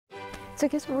So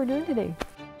guess what we're doing today?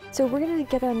 So we're gonna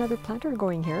get another planter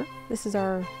going here. This is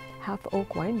our half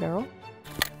oak wine barrel.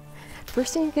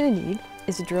 First thing you're gonna need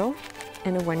is a drill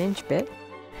and a 1-inch bit.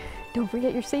 Don't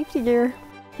forget your safety gear.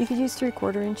 You could use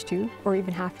 3/4 inch too, or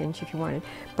even 1/2 inch if you wanted.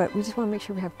 But we just wanna make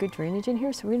sure we have good drainage in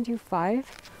here. So we're gonna do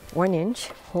 5 1-inch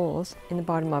holes in the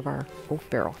bottom of our oak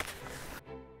barrel.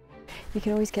 You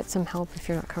can always get some help if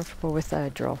you're not comfortable with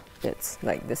drill bits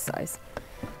like this size.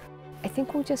 I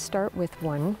think we'll just start with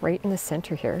one right in the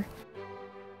center here.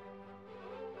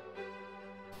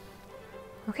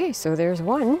 Okay, so there's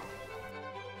one.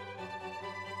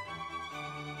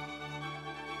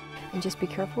 And just be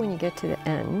careful when you get to the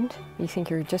end. You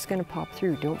think you're just going to pop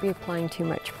through. Don't be applying too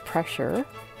much pressure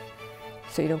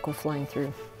so you don't go flying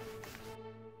through.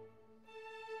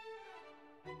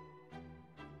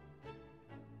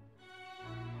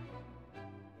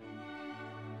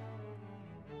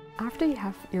 After you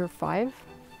have your 5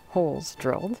 holes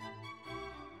drilled,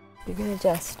 you're going to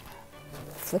just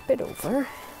flip it over.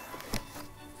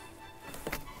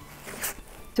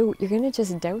 So you're going to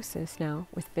just douse this now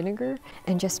with vinegar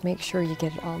and just make sure you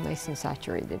get it all nice and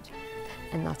saturated.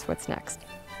 And that's what's next.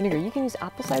 Vinegar. You can use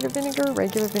apple cider vinegar,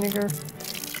 regular vinegar.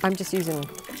 I'm just using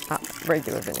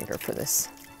regular vinegar for this.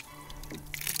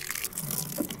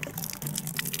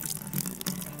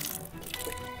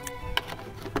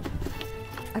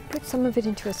 I put some of it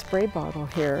into a spray bottle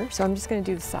here, so I'm just going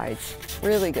to do the sides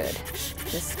really good.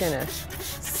 Just going to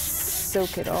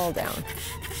soak it all down.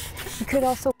 You could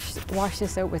also wash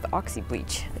this out with oxy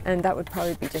bleach, and that would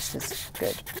probably be just as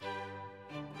good.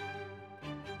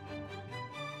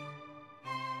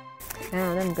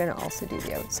 And I'm going to also do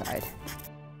the outside.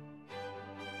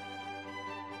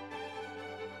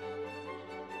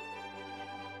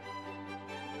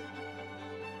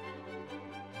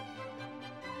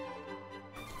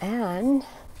 And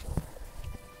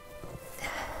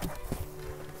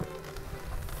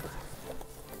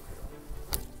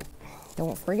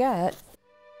don't forget,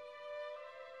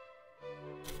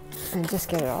 and just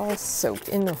get it all soaked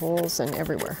in the holes and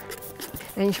everywhere.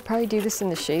 And you should probably do this in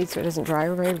the shade so it doesn't dry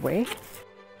right away.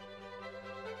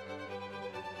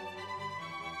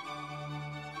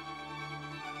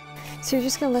 So you're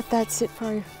just going to let that sit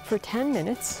for 10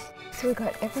 minutes. So we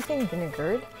got everything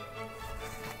vinegared.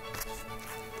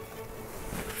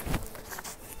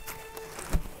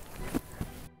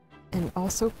 And all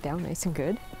soaked down nice and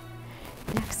good.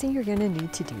 Next thing you're going to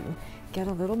need to do, get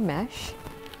a little mesh,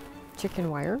 chicken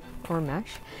wire or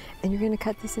mesh, and you're going to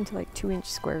cut this into like 2-inch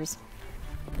squares.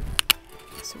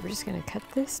 So we're just going to cut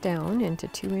this down into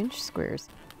 2-inch squares.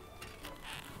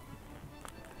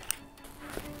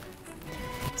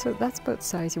 So that's about the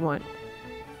size you want.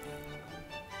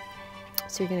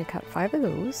 So you're going to cut 5 of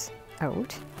those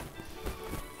out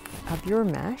of your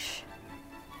mesh.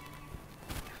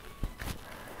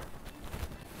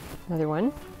 Another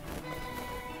one.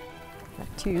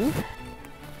 2,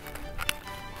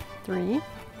 3,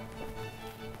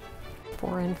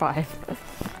 4, and 5.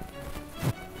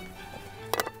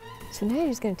 So now you're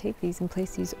just going to take these and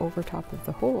place these over top of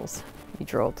the holes you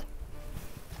drilled.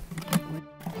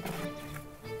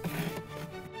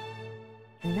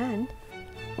 And then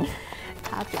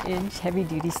 1/2-inch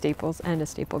heavy-duty staples and a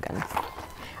staple gun.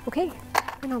 Okay,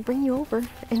 and I'll bring you over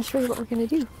and show you what we're going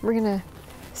to do. We're going to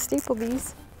staple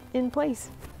these in place.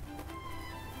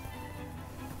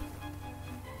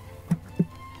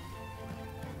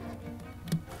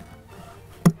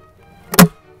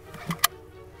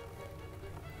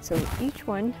 So each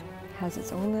one has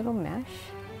its own little mesh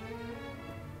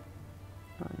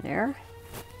on there,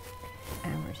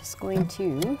 and we're just going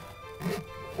to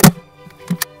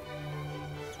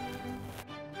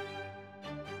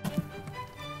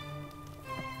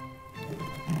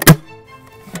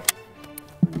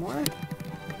one more.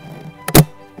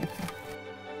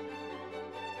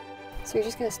 So you're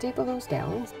just going to staple those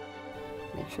down,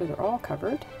 make sure they're all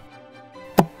covered.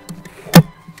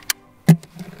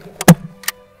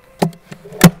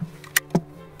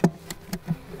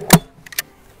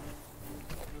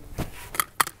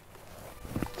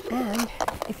 And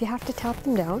if you have to tap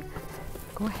them down,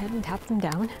 go ahead and tap them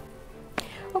down.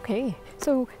 Okay,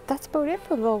 so that's about it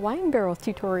for the little wine barrel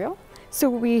tutorial. So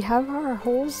we have our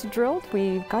holes drilled,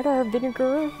 we've got our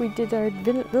vinegar, we did our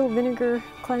little vinegar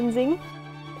cleansing,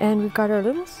 and we've got our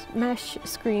little mesh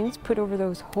screens put over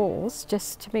those holes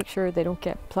just to make sure they don't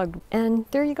get plugged. And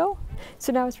there you go.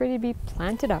 So now it's ready to be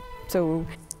planted up. So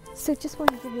just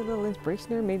wanted to give you a little inspiration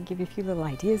there, maybe give you a few little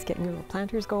ideas, getting your little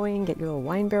planters going, get your little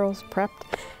wine barrels prepped.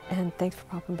 And thanks for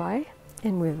popping by,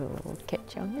 and we'll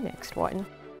catch you on the next one.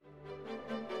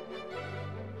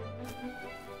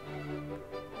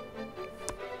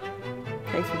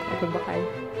 Thanks for popping by,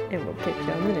 and we'll catch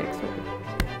you on the next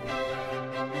one.